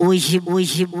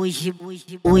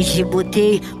Hoje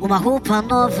botei uma roupa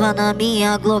nova na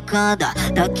minha glocada.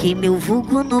 Daqui meu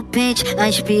vulgo no pente,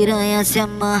 as piranhas se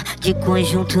amar. De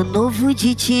conjunto novo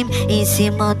de time, em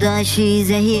cima da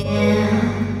XRE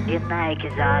e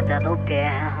Nikezada no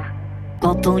pé.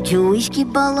 Copão de uísque,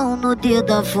 balão no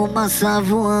dedo, a fumaça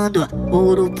voando.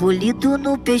 Ouro polido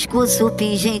no pescoço,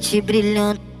 pingente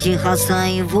brilhando. De raça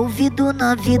envolvido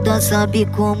na vida, sabe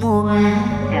como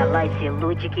é. Ela se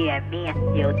ilude que é minha,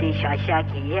 eu deixo achar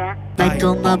que é. Vai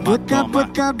tomar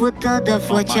botada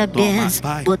forte abessa.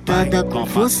 Botada com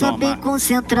força bem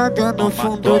concentrada no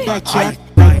fundo da tcheca.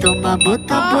 Vai tomar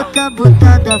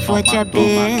botada forte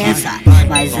abessa.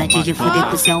 Mas antes de foder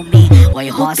com o Selminho,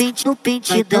 no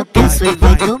pente da pessoa. E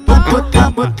vai tomar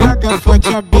botada forte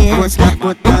abessa.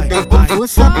 Botada com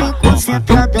força bem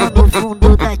concentrada no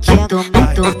fundo da tcheca.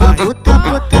 Toma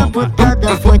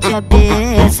botada forte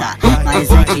abessa.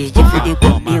 Mas antes de foder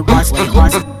comigo,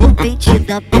 roça no pente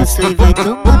da pessoa. E vai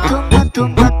tomar.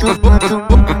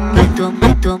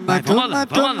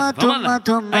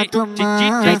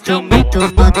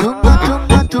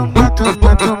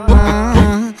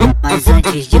 Mas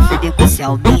antes de foder com o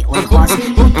Selminho, roça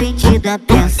no pente da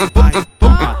peça.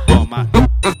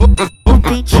 O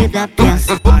pente da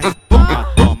peça.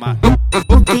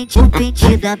 O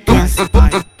pente da peça.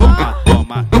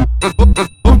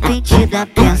 O pente da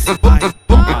peça.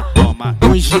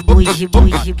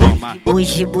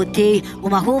 Hoje botei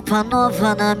uma roupa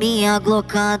nova na minha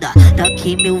glocada.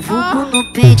 Daqui meu vulgo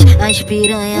no pente, as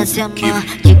piranhas se amar.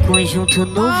 De conjunto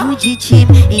novo de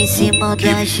time, em cima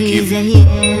da XRE e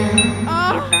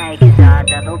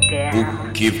Nikezada no pé.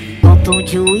 Copão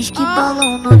de uísque,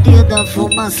 balão no dedo, a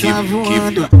fumaça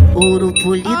voando. Ouro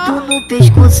polido no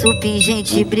pescoço,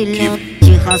 pingente brilhando.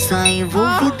 De raça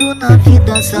envolvido na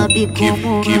vida, sabe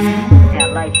como é.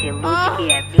 Ela se ilude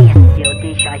que é minha, eu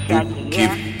deixo achar que é.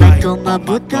 Vai tomar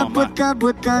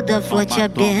botada forte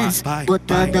abessa.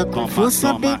 Botada com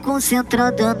força bem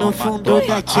concentrada no fundo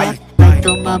da tcheca. Vai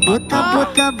tomar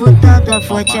botada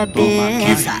forte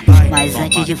abessa. Mas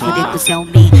antes de foder com o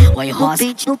Selminho, roça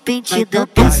no pente da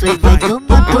pessoa. E vai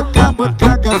tomar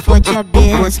botada forte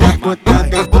abessa.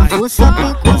 Botada com força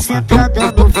bem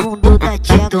concentrada no fundo da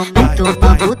tcheca.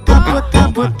 Toma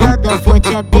botada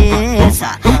forte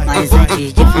abessa. Mas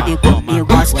antes de foder comigo,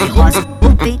 roça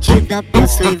no pente da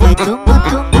pessoa. E vai tomar.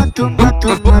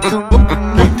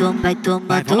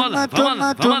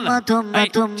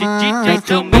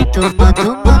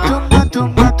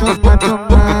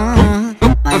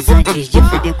 Mas antes de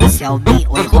foder com o Selminho,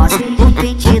 roça no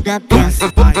pente da peça.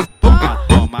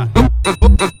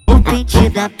 O pente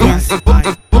da peça.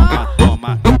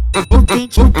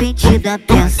 O pente da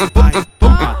peça.